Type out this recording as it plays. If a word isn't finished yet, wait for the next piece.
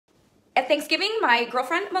At Thanksgiving, my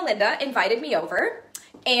girlfriend Melinda invited me over,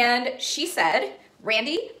 and she said,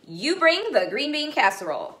 Randy, you bring the green bean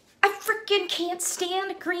casserole. I freaking can't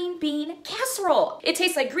stand green bean casserole. It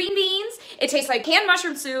tastes like green beans, it tastes like canned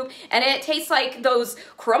mushroom soup, and it tastes like those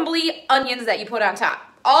crumbly onions that you put on top.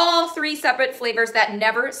 All three separate flavors that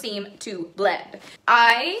never seem to blend.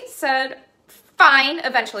 I said, fine,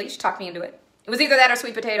 eventually. She talked me into it. It was either that or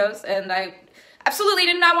sweet potatoes, and I absolutely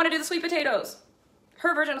did not want to do the sweet potatoes.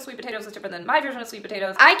 Her version of sweet potatoes is different than my version of sweet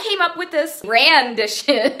potatoes. I came up with this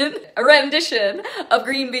rendition of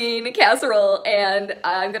green bean casserole, and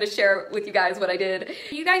I'm gonna share with you guys what I did.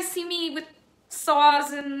 You guys see me with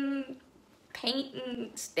saws and paint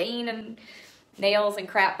and stain and nails and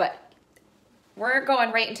crap, but we're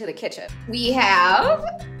going right into the kitchen. We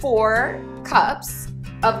have 4 cups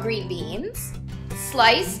of green beans,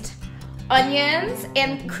 sliced onions,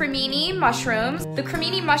 and cremini mushrooms. The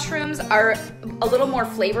cremini mushrooms are a little more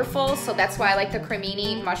flavorful, so that's why I like the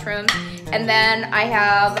cremini mushrooms. And then I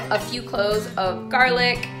have a few cloves of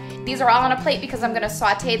garlic. These are all on a plate because I'm gonna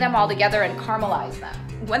saute them all together and caramelize them.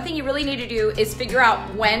 One thing you really need to do is figure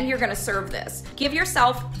out when you're gonna serve this. Give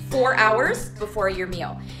yourself 4 hours before your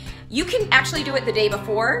meal. You can actually do it the day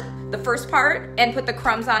before, the first part, and put the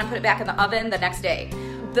crumbs on and put it back in the oven the next day.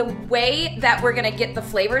 The way that we're gonna get the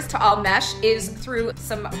flavors to all mesh is through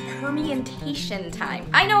some fermentation time.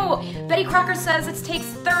 I know Betty Crocker says it takes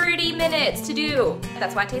 30 minutes to do.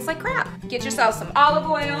 That's why it tastes like crap. Get yourself some olive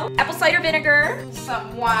oil, apple cider vinegar,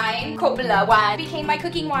 some wine. Coppola wine became my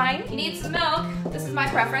cooking wine. You need some milk. This is my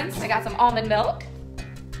preference. I got some almond milk.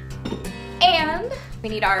 And we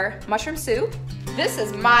need our mushroom soup. This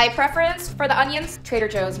is my preference for the onions. Trader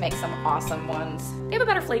Joe's makes some awesome ones. They have a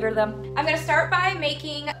better flavor to them. I'm gonna start by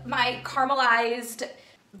making my caramelized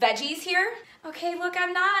veggies here. Okay, look,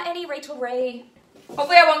 I'm not any Rachel Ray.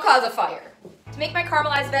 Hopefully I won't cause a fire. To make my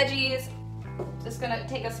caramelized veggies, just gonna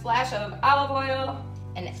take a splash of olive oil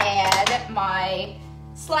and add my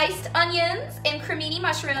sliced onions and cremini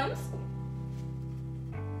mushrooms.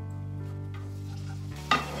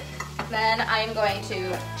 Then I'm going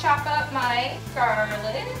to chop up my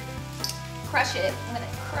garlic, crush it. I'm gonna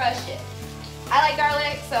crush it. I like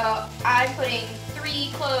garlic, so I'm putting 3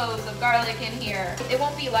 cloves of garlic in here. It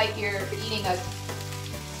won't be like you're eating a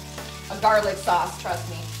garlic sauce, trust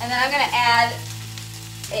me. And then I'm gonna add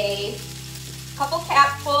a couple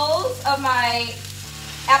capfuls of my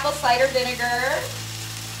apple cider vinegar.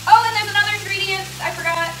 Oh, and there's another ingredient I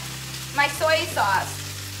forgot, my soy sauce.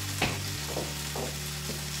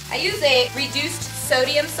 I use a reduced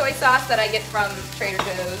sodium soy sauce that I get from Trader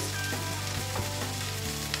Joe's.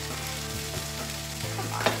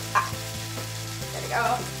 Come on. Ah. There we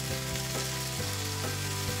go.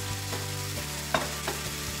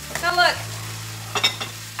 Now look,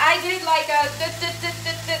 I did like a,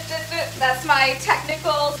 that's my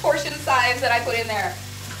technical portion size that I put in there.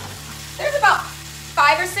 There's about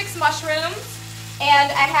 5 or 6 mushrooms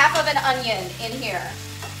and a half of an onion in here.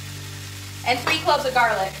 And 3 cloves of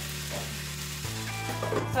garlic.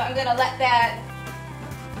 So I'm gonna let that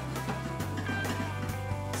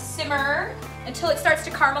simmer until it starts to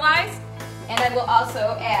caramelize. And I will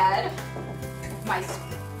also add my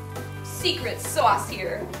secret sauce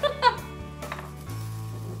here. I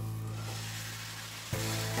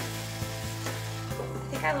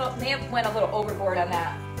think I may have went a little overboard on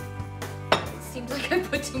that. It seems like I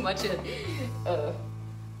put too much in.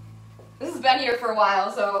 This has been here for a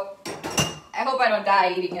while, so I hope I don't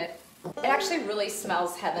die eating it. It actually really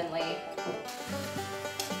smells heavenly.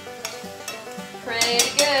 Pretty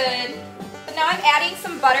good. But now I'm adding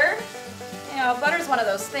some butter. You know, butter's one of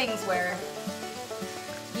those things where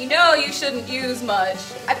you know you shouldn't use much.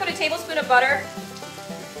 I put a tablespoon of butter,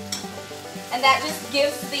 and that just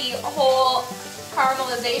gives the whole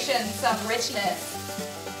caramelization some richness.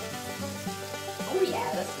 Oh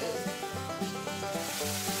yeah, that's good.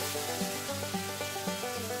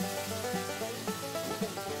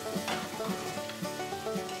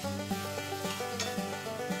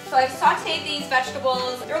 So I've sauteed these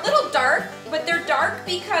vegetables. They're a little dark, but they're dark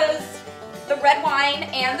because the red wine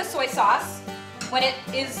and the soy sauce, when it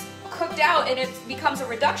is cooked out and it becomes a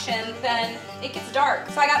reduction, then it gets dark.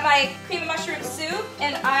 So I got my cream of mushroom soup,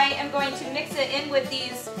 and I am going to mix it in with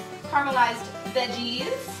these caramelized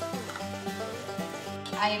veggies.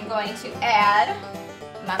 I am going to add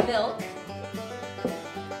my milk.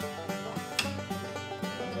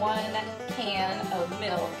 1 can of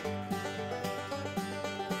milk.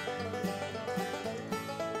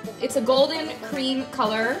 It's a golden cream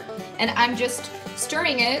color, and I'm just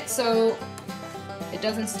stirring it so it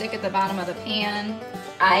doesn't stick at the bottom of the pan.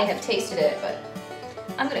 I have tasted it, but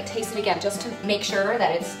I'm gonna taste it again just to make sure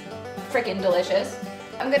that it's freaking delicious.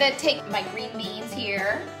 I'm gonna take my green beans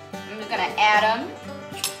here. I'm gonna add them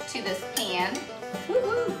to this pan.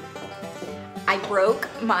 Woo-hoo. I broke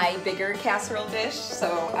my bigger casserole dish,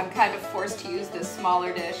 so I'm kind of forced to use this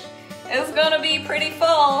smaller dish. It's gonna be pretty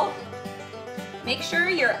full. Make sure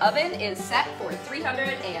your oven is set for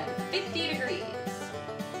 350 degrees,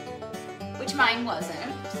 which mine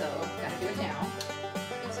wasn't, so gotta do it now.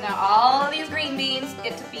 So now all of these green beans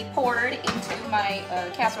get to be poured into my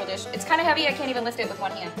casserole dish. It's kind of heavy, I can't even lift it with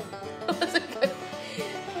one hand. Was it good?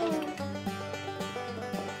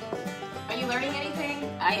 Are you learning anything?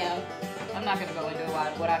 I am. I'm not gonna go into a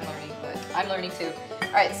lot of what I'm learning, but I'm learning too.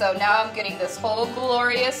 All right, so now I'm getting this whole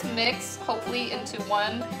glorious mix, hopefully into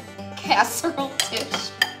one casserole dish.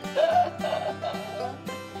 There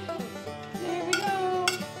we go.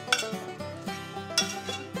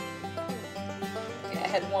 Okay, I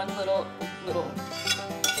had one little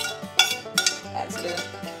accident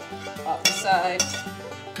off the side.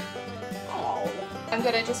 Oh. I'm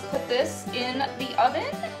gonna just put this in the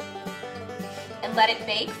oven and let it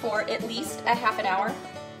bake for at least a half an hour.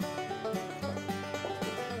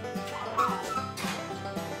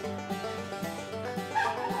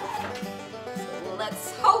 So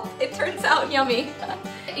let's hope it turns out yummy.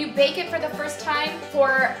 You bake it for the first time for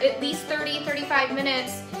at least 30-35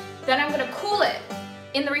 minutes, then I'm gonna cool it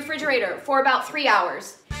in the refrigerator for about 3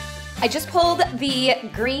 hours. I just pulled the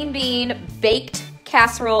green bean baked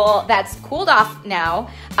casserole that's cooled off now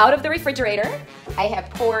out of the refrigerator. I have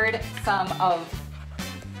poured some of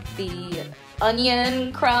the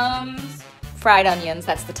onion crumbs, fried onions,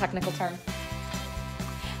 that's the technical term.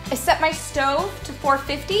 I set my stove to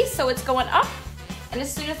 450, so it's going up, and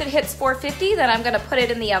as soon as it hits 450, then I'm gonna put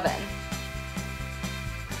it in the oven.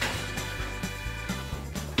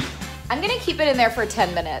 I'm gonna keep it in there for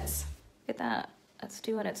 10 minutes. Look at that, that's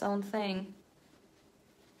doing its own thing.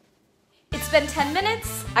 It's been 10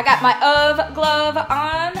 minutes. I got my OV glove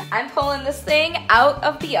on. I'm pulling this thing out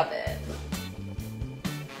of the oven.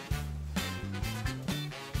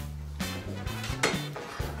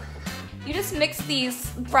 You just mix these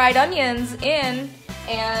fried onions in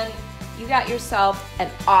and you got yourself an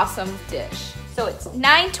awesome dish. So it's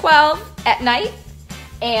 9:12 at night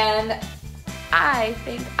and I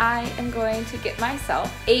think I am going to get myself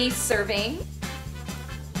a serving.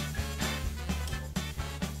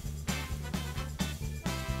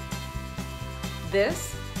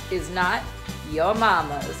 This is not your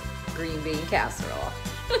mama's green bean casserole.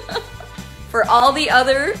 For all the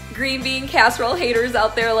other green bean casserole haters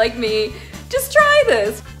out there like me, just try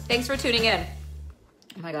this. Thanks for tuning in.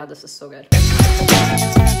 Oh my God, this is so good.